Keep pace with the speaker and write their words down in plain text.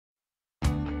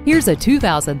Here's a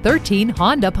 2013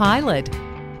 Honda Pilot.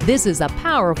 This is a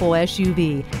powerful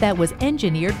SUV that was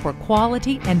engineered for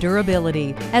quality and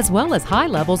durability, as well as high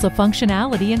levels of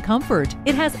functionality and comfort.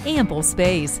 It has ample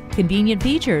space, convenient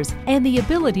features, and the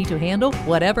ability to handle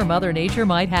whatever Mother Nature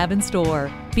might have in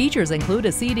store. Features include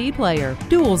a CD player,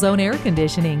 dual-zone air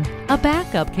conditioning, a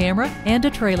backup camera, and a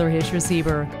trailer hitch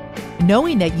receiver.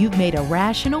 Knowing that you've made a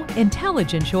rational,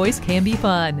 intelligent choice can be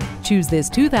fun. Choose this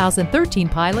 2013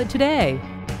 Pilot today.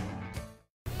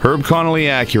 Herb Connolly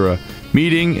Acura,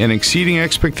 meeting and exceeding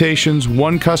expectations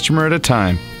one customer at a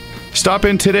time. Stop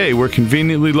in today. We're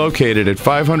conveniently located at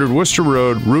 500 Worcester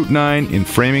Road, Route 9 in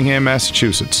Framingham,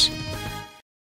 Massachusetts.